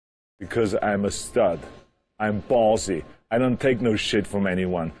Because I'm a stud. I'm ballsy. I don't take no shit from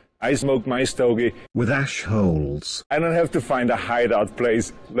anyone. I smoke my stogie with AshHoles. I don't have to find a hideout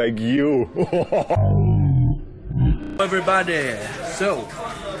place like you. Everybody, so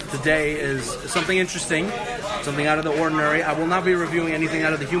today is something interesting, something out of the ordinary. I will not be reviewing anything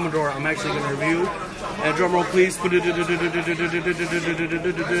out of the humidor. I'm actually going to review, and drum roll please, one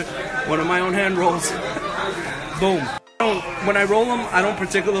of my own hand rolls. Boom. When I roll them, I don't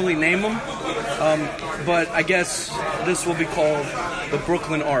particularly name them, but I guess this will be called the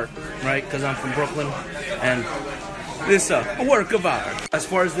Brooklyn art, right? Because I'm from Brooklyn, and this is a work of art. As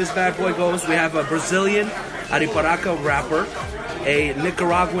far as this bad boy goes, we have a Brazilian Ariparaca wrapper, a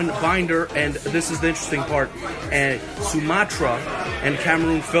Nicaraguan binder, and this is the interesting part, a Sumatra and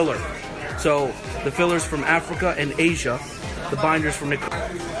Cameroon filler. So the filler's from Africa and Asia, the binder's from Nicaragua.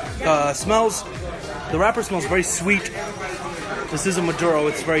 The wrapper smells very sweet. This is a Maduro,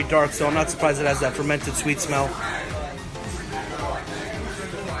 it's very dark, so I'm not surprised it has that fermented sweet smell.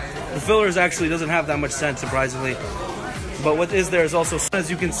 The fillers actually doesn't have that much scent, surprisingly. But what is there is also, as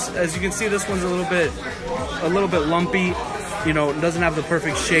you can see, this one's a little bit lumpy. You know, it doesn't have the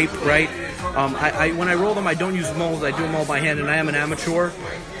perfect shape, right? When I roll them, I don't use molds. I do them all by hand, and I am an amateur,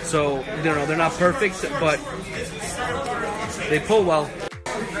 so you know they're not perfect, but they pull well.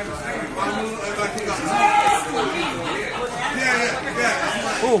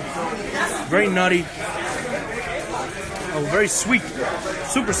 Oh, very nutty. Oh, very sweet.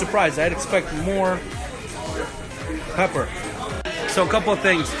 Super surprised. I'd expect more pepper. So a couple of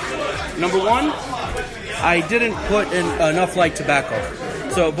things. Number one, I didn't put in enough light tobacco.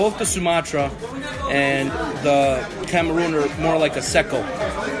 So both the Sumatra and the Cameroon are more like a seco.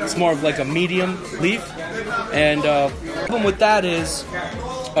 It's more of like a medium leaf. And the problem with that is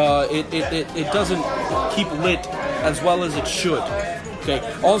it doesn't keep lit as well as it should. Okay.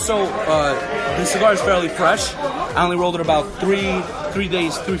 Also, the cigar is fairly fresh. I only rolled it about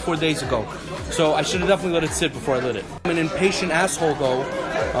 4 days ago. So I should have definitely let it sit before I lit it. I'm an impatient asshole though,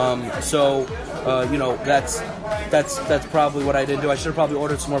 so you know that's probably what I didn't do. I should have probably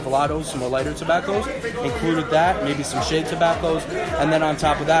ordered some more velados, some more lighter tobaccos, included that, maybe some shade tobaccos, and then on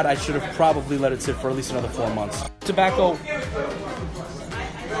top of that, I should have probably let it sit for at least another 4 months. Tobacco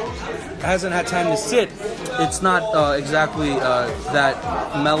hasn't had time to sit. It's not exactly that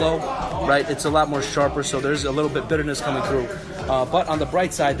mellow, right? It's a lot more sharper, so there's a little bit bitterness coming through. But on the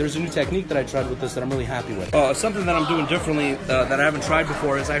bright side, there's a new technique that I tried with this that I'm really happy with. Something that I'm doing differently that I haven't tried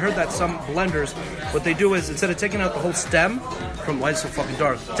before is I heard that some blenders, what they do is instead of taking out the whole stem from, why it's so fucking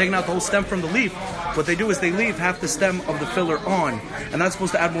dark, taking out the whole stem from the leaf, what they do is they leave half the stem of the filler on, and that's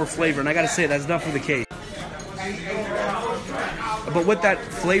supposed to add more flavor, and I gotta say, that's definitely the case. But with that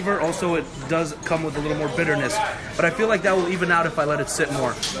flavor, also it does come with a little more bitterness. But I feel like that will even out if I let it sit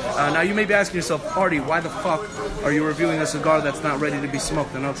more. Now you may be asking yourself, Artie, why the fuck are you reviewing a cigar that's not ready to be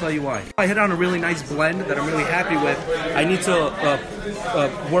smoked? And I'll tell you why. I hit on a really nice blend that I'm really happy with. I need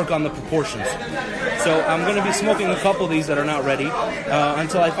to work on the proportions. So I'm going to be smoking a couple of these that are not ready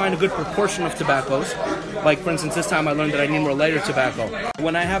until I find a good proportion of tobaccos. Like, for instance, this time I learned that I need more lighter tobacco.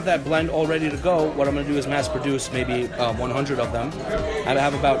 When I have that blend all ready to go, what I'm going to do is mass produce maybe 100 of them. I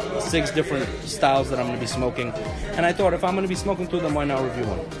have about 6 different styles that I'm going to be smoking. And I thought if I'm going to be smoking through them, why not review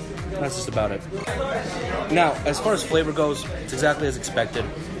one? That's just about it. Now, as far as flavor goes, it's exactly as expected.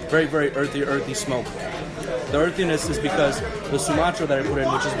 Very, very earthy smoke. The earthiness is because the Sumatra that I put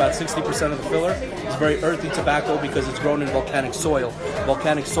in, which is about 60% of the filler, is very earthy tobacco because it's grown in volcanic soil.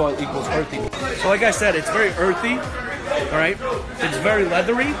 Volcanic soil equals earthy. So like I said, it's very earthy, all right? It's very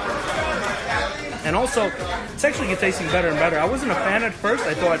leathery. And also, it's actually tasting better and better. I wasn't a fan at first.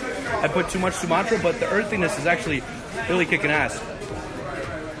 I thought I put too much Sumatra, but the earthiness is actually really kicking ass.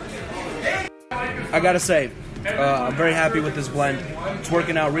 I gotta say, I'm very happy with this blend. It's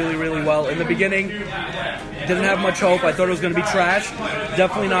working out really, really well. In the beginning, didn't have much hope. I thought it was going to be trash.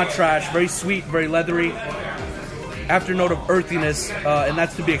 Definitely not trash. Very sweet, very leathery. Afternote of earthiness, and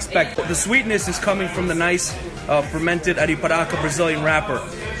that's to be expected. The sweetness is coming from the nice fermented Ariparaca Brazilian wrapper.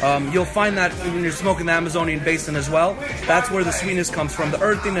 You'll find that when you're smoking the Amazonian basin as well. That's where the sweetness comes from. The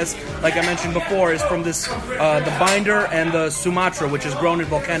earthiness, like I mentioned before, is from this the binder and the Sumatra, which is grown in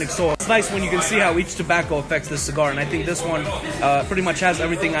volcanic soil. It's nice when you can see how each tobacco affects this cigar, and I think this one pretty much has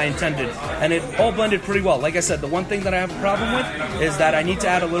everything I intended. And it all blended pretty well. Like I said, the one thing that I have a problem with is that I need to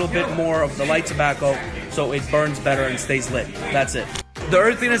add a little bit more of the light tobacco so it burns better and stays lit. That's it. The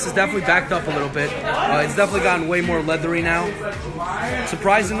earthiness is definitely backed up a little bit. It's definitely gotten way more leathery now.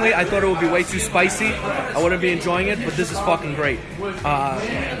 Surprisingly, I thought it would be way too spicy. I wouldn't be enjoying it, but this is fucking great.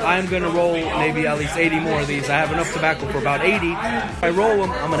 I am going to roll maybe at least 80 more of these. I have enough tobacco for about 80. If I roll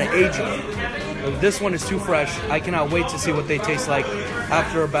them, I'm going to age them. This one is too fresh. I cannot wait to see what they taste like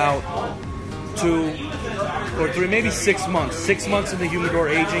after about 2 or 3, maybe 6 months. 6 months in the humidor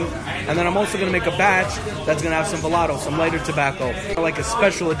aging. And then I'm also going to make a batch that's going to have some Velato, some lighter tobacco, like a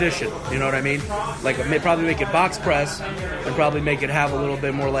special edition, you know what I mean? Like, probably make it box press and probably make it have a little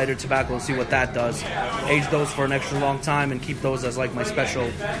bit more lighter tobacco and see what that does. Age those for an extra long time and keep those as like my special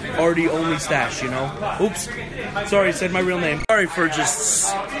Artie only stash, you know? Oops. Sorry, I said my real name. Sorry for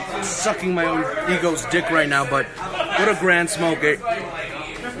just sucking my own ego's dick right now, but what a grand smoke.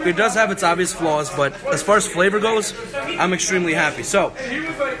 It does have its obvious flaws, but as far as flavor goes, I'm extremely happy. So,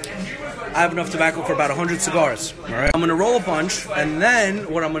 I have enough tobacco for about 100 cigars. All right, I'm going to roll a bunch, and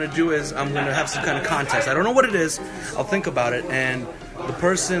then what I'm going to do is I'm going to have some kind of contest. I don't know what it is. I'll think about it, and the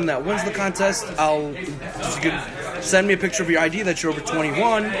person that wins the contest, you can send me a picture of your ID that you're over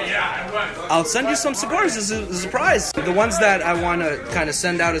 21. I'll send you some cigars as a surprise. The ones that I want to kind of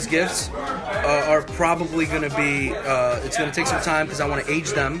send out as gifts are probably going to be, it's going to take some time because I want to age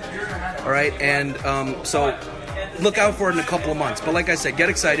them, all right? And so look out for it in a couple of months. But like I said, get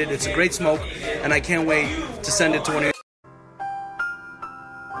excited. It's a great smoke, and I can't wait to send it to one of you.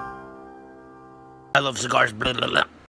 I love cigars. Blah, blah, blah.